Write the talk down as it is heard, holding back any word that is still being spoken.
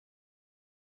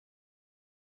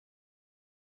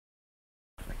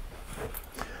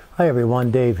Hi everyone,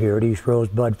 Dave here at East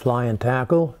Rosebud Fly and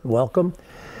Tackle. Welcome.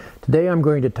 Today I'm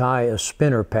going to tie a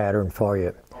spinner pattern for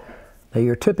you. Now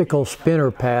your typical spinner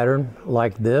pattern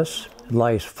like this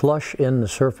lies flush in the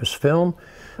surface film.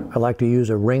 I like to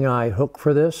use a ring eye hook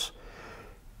for this.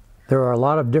 There are a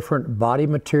lot of different body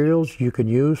materials you can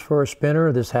use for a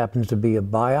spinner. This happens to be a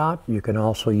biot. You can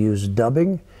also use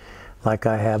dubbing like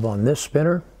I have on this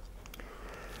spinner.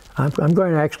 I'm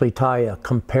going to actually tie a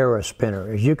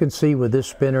Compara-Spinner. As you can see with this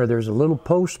spinner, there's a little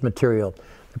post material.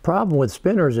 The problem with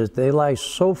spinners is they lie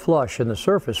so flush in the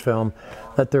surface film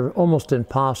that they're almost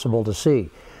impossible to see.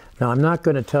 Now, I'm not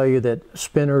going to tell you that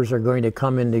spinners are going to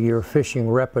come into your fishing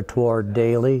repertoire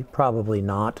daily. Probably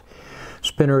not.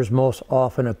 Spinners most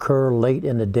often occur late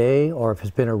in the day, or if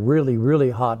it's been a really,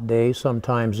 really hot day,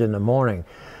 sometimes in the morning.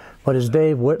 But as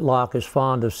Dave Whitlock is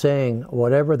fond of saying,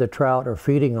 whatever the trout are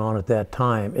feeding on at that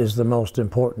time is the most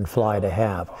important fly to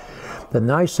have. The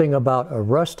nice thing about a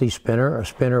rusty spinner, a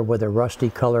spinner with a rusty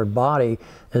colored body,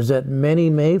 is that many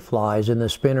mayflies in the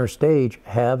spinner stage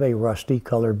have a rusty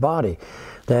colored body.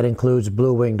 That includes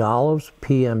blue-winged olives,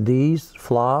 PMDs,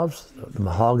 flavs,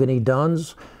 mahogany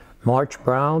duns, March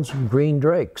browns, and green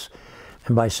drakes.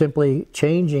 And by simply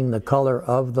changing the color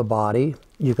of the body,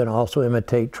 you can also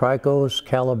imitate tricos,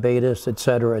 calabatus,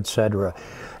 etc., etc.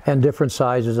 And different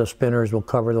sizes of spinners will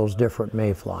cover those different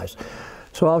mayflies.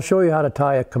 So I'll show you how to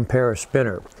tie a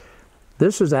Compara-Spinner.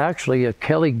 This is actually a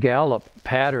Kelly Gallup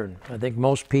pattern. I think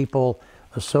most people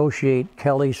associate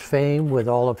Kelly's fame with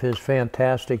all of his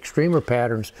fantastic streamer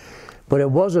patterns, but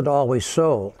it wasn't always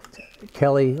so.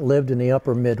 Kelly lived in the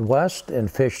upper Midwest and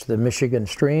fished the Michigan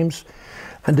streams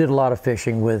and did a lot of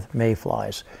fishing with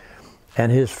mayflies. And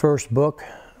his first book,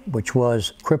 which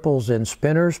was Cripples and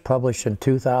Spinners, published in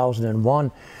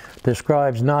 2001,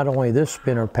 describes not only this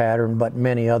spinner pattern, but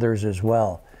many others as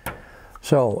well.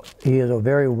 So he is a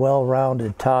very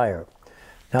well-rounded tyer.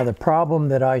 Now the problem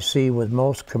that I see with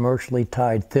most commercially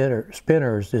tied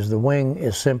spinners is the wing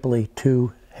is simply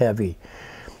too heavy.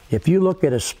 If you look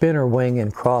at a spinner wing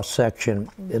in cross-section,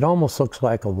 it almost looks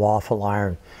like a waffle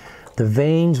iron. The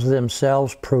vanes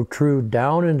themselves protrude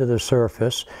down into the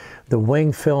surface. The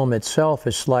wing film itself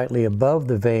is slightly above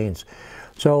the vanes.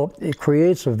 So it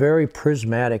creates a very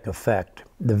prismatic effect.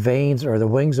 The vanes or the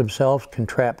wings themselves can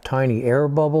trap tiny air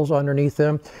bubbles underneath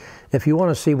them. If you want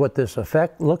to see what this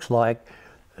effect looks like,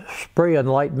 spray a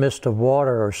light mist of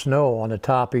water or snow on the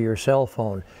top of your cell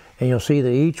phone, and you'll see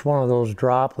that each one of those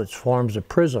droplets forms a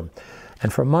prism.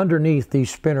 And from underneath,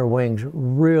 these spinner wings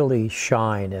really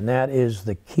shine, and that is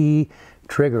the key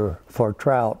trigger for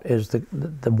trout, is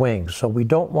the wings. So we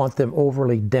don't want them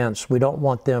overly dense. We don't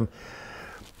want them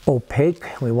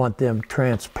opaque. We want them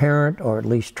transparent, or at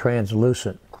least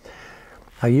translucent.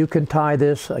 Now you can tie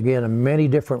this, again, in many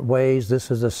different ways.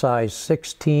 This is a size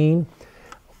 16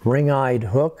 ring-eyed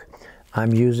hook.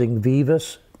 I'm using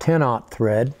Veevus 10-aught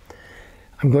thread.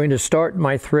 I'm going to start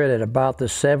my thread at about the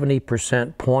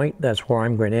 70% point. That's where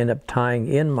I'm going to end up tying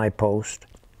in my post.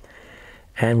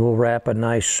 And we'll wrap a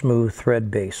nice smooth thread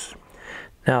base.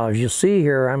 Now, as you see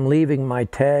here, I'm leaving my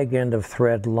tag end of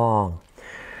thread long.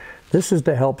 This is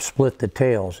to help split the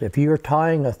tails. If you're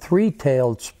tying a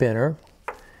three-tailed spinner,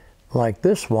 like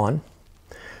this one,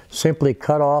 simply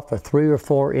cut off a 3 or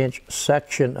 4 inch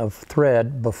section of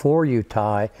thread before you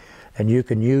tie, and you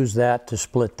can use that to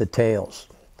split the tails.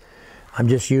 I'm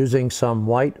just using some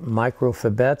white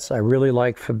Microfibits. I really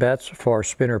like fibets for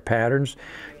spinner patterns.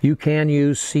 You can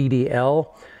use CDL,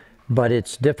 but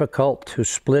it's difficult to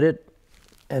split it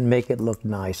and make it look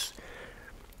nice.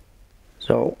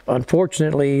 So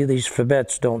unfortunately, these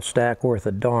fibets don't stack worth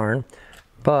a darn,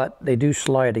 but they do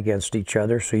slide against each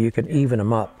other, so you can even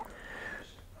them up.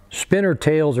 Spinner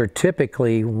tails are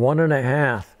typically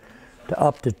 1.5 to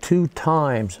up to 2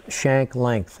 times shank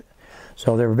length.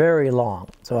 So they're very long.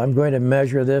 So I'm going to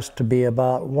measure this to be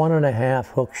about 1.5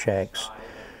 hook shanks.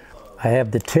 I have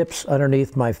the tips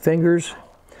underneath my fingers,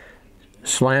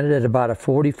 slanted at about a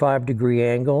 45-degree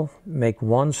angle. Make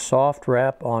one soft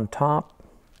wrap on top.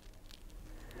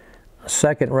 A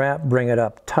second wrap, bring it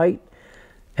up tight,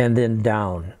 and then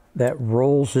down. That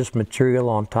rolls this material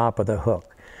on top of the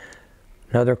hook.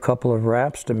 Another couple of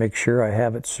wraps to make sure I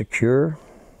have it secure.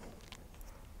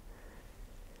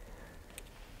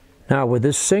 Now with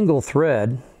this single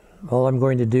thread, all I'm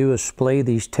going to do is splay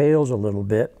these tails a little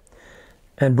bit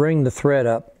and bring the thread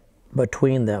up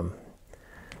between them.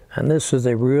 And this is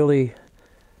a really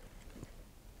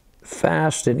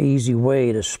fast and easy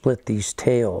way to split these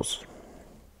tails.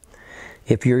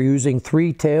 If you're using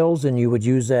 3 tails, then you would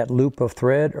use that loop of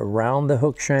thread around the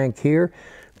hook shank here,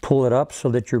 pull it up so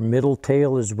that your middle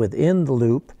tail is within the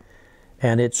loop,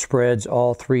 and it spreads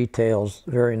all three tails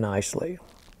very nicely.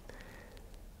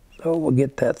 So we'll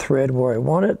get that thread where I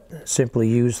want it. Simply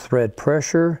use thread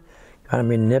pressure. Kind of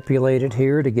manipulate it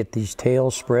here to get these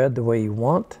tails spread the way you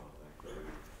want.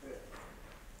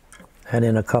 And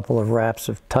in a couple of wraps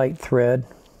of tight thread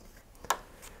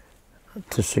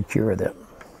to secure them.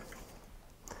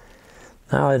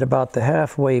 Now at about the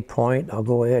halfway point, I'll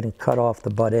go ahead and cut off the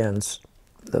butt ends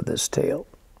of this tail.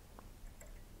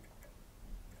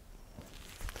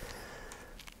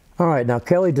 All right, now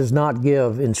Kelly does not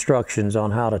give instructions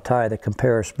on how to tie the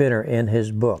Compara-Spinner in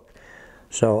his book.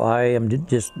 So I am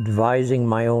just devising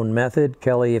my own method.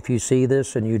 Kelly, if you see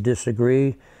this and you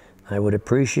disagree, I would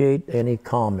appreciate any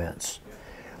comments.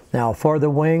 Now for the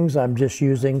wings, I'm just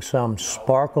using some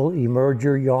Sparkle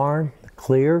Emerger yarn,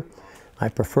 clear. I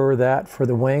prefer that for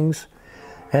the wings.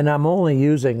 And I'm only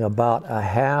using about a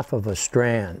half of a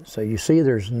strand. So you see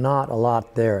there's not a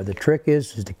lot there. The trick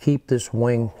is to keep this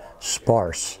wing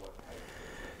sparse.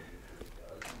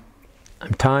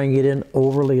 I'm tying it in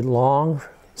overly long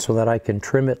so that I can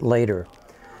trim it later.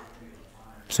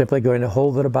 Simply going to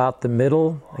hold it about the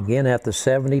middle, again at the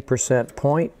 70%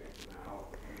 point,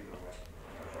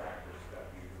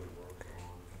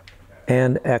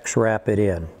 and X-wrap it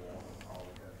in.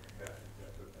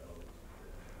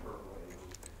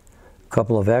 A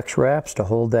couple of X-wraps to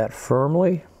hold that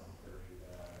firmly.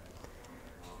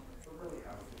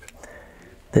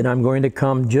 Then I'm going to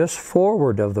come just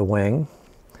forward of the wing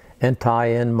and tie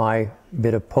in my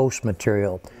bit of post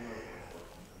material.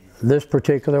 This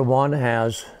particular one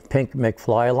has pink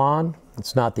McFlylon.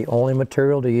 It's not the only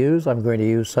material to use. I'm going to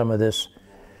use some of this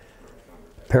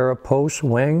Para-Post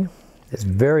wing. It's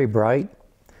very bright.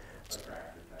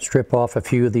 Strip off a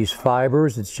few of these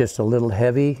fibers. It's just a little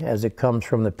heavy as it comes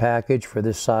from the package for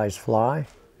this size fly.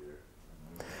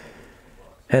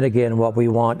 And again, what we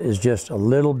want is just a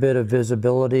little bit of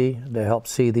visibility to help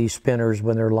see these spinners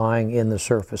when they're lying in the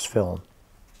surface film.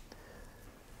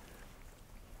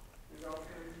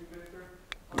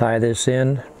 Tie this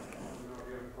in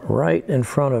right in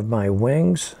front of my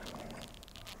wings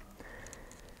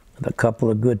with a couple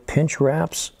of good pinch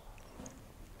wraps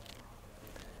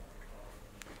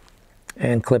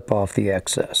and clip off the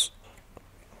excess.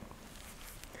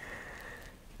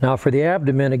 Now for the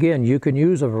abdomen, again, you can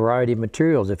use a variety of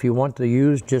materials. If you want to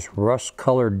use just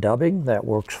rust-colored dubbing, that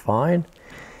works fine.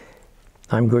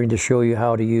 I'm going to show you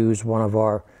how to use one of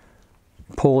our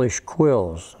Polish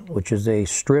quills, which is a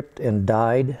stripped and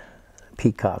dyed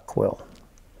peacock quill.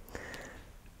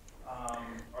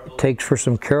 It takes for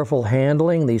some careful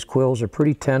handling. These quills are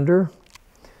pretty tender.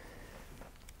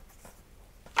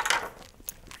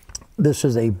 This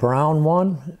is a brown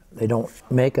one. They don't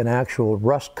make an actual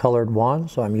rust-colored one,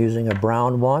 so I'm using a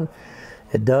brown one.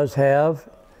 It does have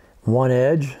one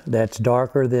edge that's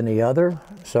darker than the other,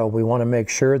 so we want to make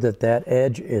sure that that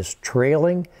edge is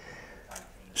trailing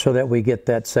so that we get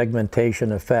that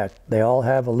segmentation effect. They all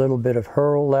have a little bit of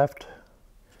herl left.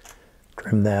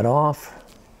 Trim that off.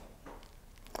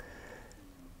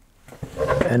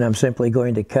 And I'm simply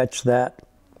going to catch that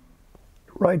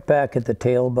right back at the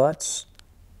tail butts.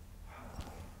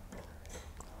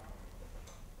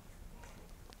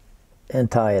 And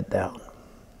tie it down.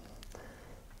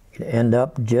 You end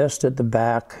up just at the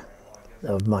back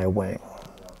of my wing.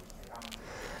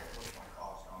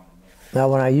 Now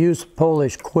when I use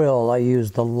Polish quill, I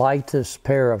use the lightest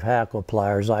pair of hackle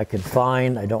pliers I can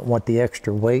find. I don't want the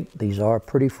extra weight. These are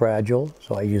pretty fragile,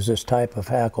 so I use this type of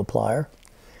hackle plier.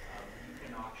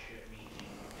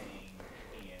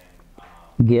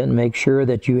 Again, make sure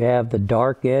that you have the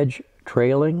dark edge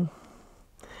trailing.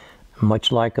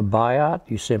 Much like a biot,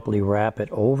 you simply wrap it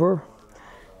over.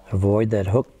 Avoid that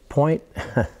hook point.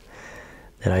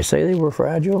 Did I say they were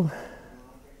fragile?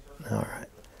 All right.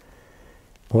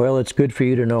 Well, it's good for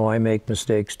you to know I make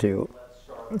mistakes too.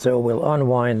 So we'll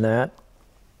unwind that.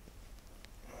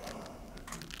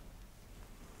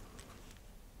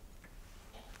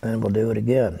 And we'll do it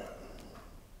again.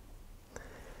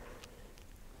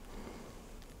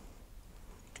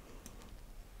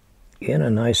 Again,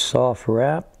 a nice soft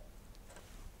wrap.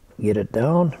 Get it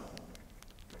down.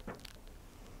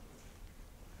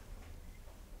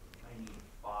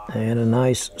 And a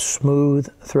nice smooth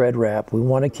thread wrap. We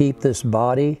want to keep this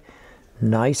body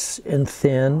nice and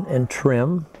thin and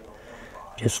trim,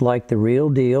 just like the real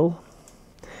deal.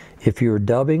 If you're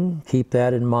dubbing, keep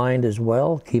that in mind as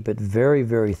well. Keep it very,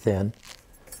 very thin.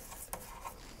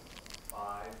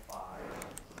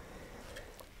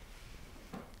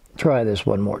 Try this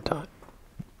one more time.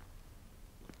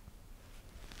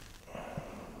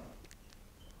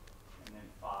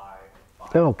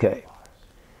 Okay.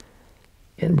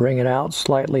 And bring it out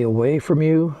slightly away from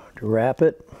you to wrap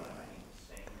it.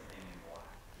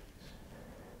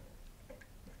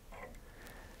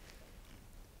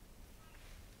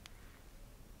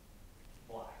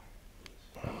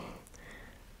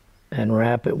 And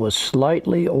wrap it with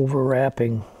slightly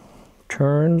overwrapping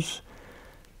turns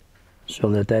so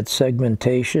that that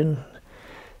segmentation.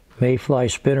 Mayfly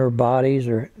spinner bodies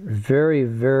are very,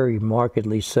 very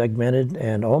markedly segmented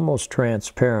and almost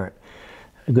transparent.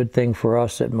 A good thing for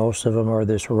us that most of them are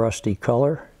this rusty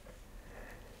color.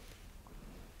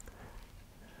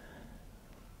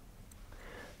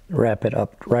 Wrap it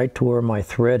up right to where my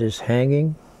thread is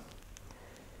hanging.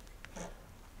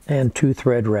 And 2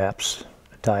 thread wraps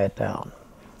to tie it down.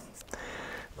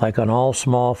 Like on all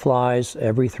small flies,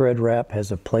 every thread wrap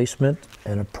has a placement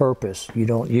and a purpose. You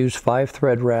don't use 5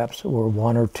 thread wraps, or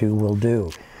 1 or 2 will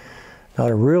do. Now,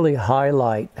 to really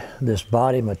highlight this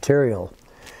body material,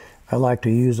 I like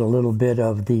to use a little bit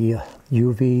of the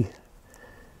UV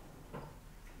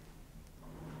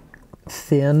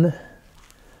thin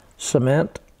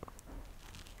cement.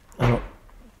 I'll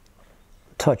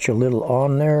touch a little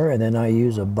on there, and then I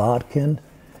use a bodkin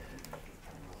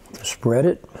to spread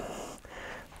it.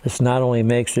 This not only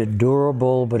makes it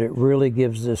durable, but it really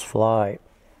gives this fly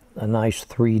a nice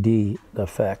 3D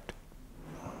effect.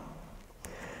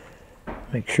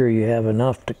 Make sure you have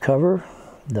enough to cover.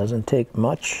 Doesn't take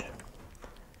much.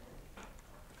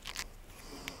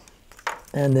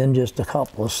 And then just a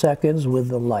couple of seconds with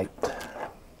the light.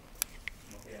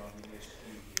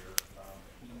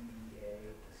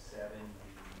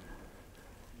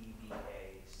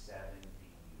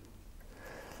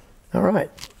 All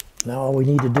right. Now all we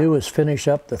need to do is finish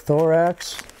up the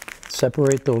thorax,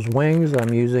 separate those wings.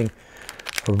 I'm using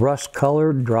a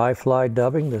rust-colored dry fly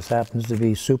dubbing. This happens to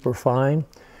be super fine.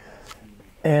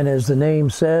 And as the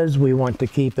name says, we want to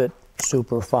keep it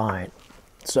super fine.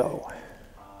 So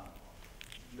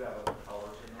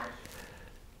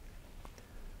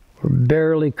we're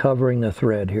barely covering the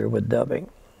thread here with dubbing.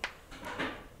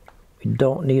 We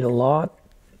don't need a lot,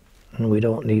 and we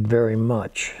don't need very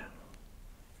much.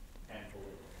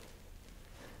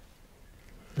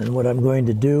 And what I'm going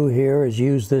to do here is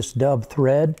use this dub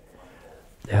thread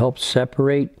to help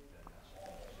separate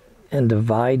and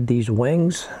divide these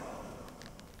wings.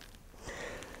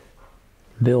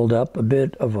 Build up a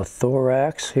bit of a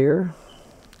thorax here.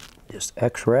 Just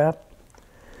X-wrap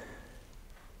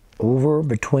over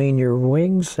between your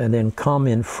wings, and then come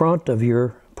in front of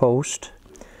your post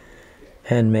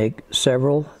and make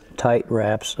several tight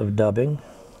wraps of dubbing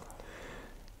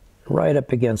right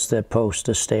up against that post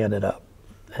to stand it up.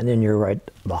 And then you're right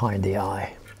behind the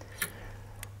eye.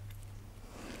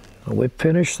 We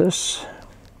finish this.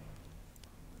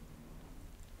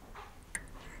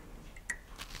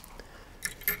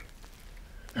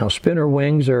 Now, spinner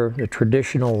wings are the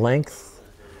traditional length,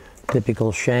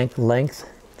 typical shank length.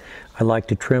 I like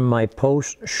to trim my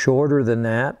post shorter than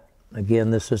that.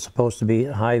 Again, this is supposed to be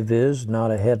high vis,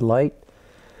 not a headlight.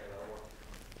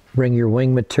 Bring your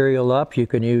wing material up. You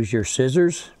can use your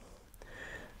scissors.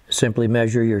 Simply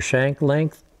measure your shank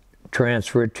length,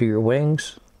 transfer it to your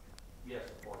wings,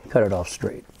 cut it off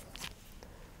straight.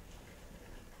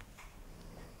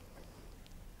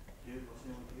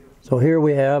 So here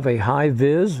we have a high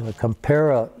vis, a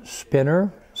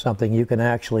Compara-Spinner, something you can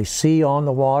actually see on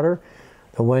the water.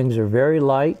 The wings are very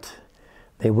light,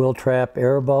 they will trap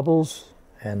air bubbles,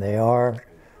 and they are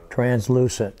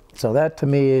translucent. So that to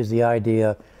me is the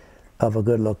idea of a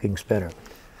good looking spinner.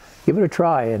 Give it a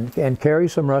try and carry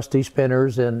some rusty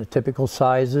spinners in the typical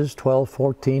sizes, 12,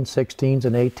 14, 16s,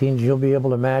 and 18s. You'll be able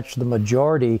to match the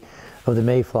majority of the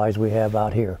mayflies we have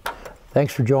out here.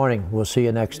 Thanks for joining. We'll see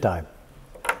you next time.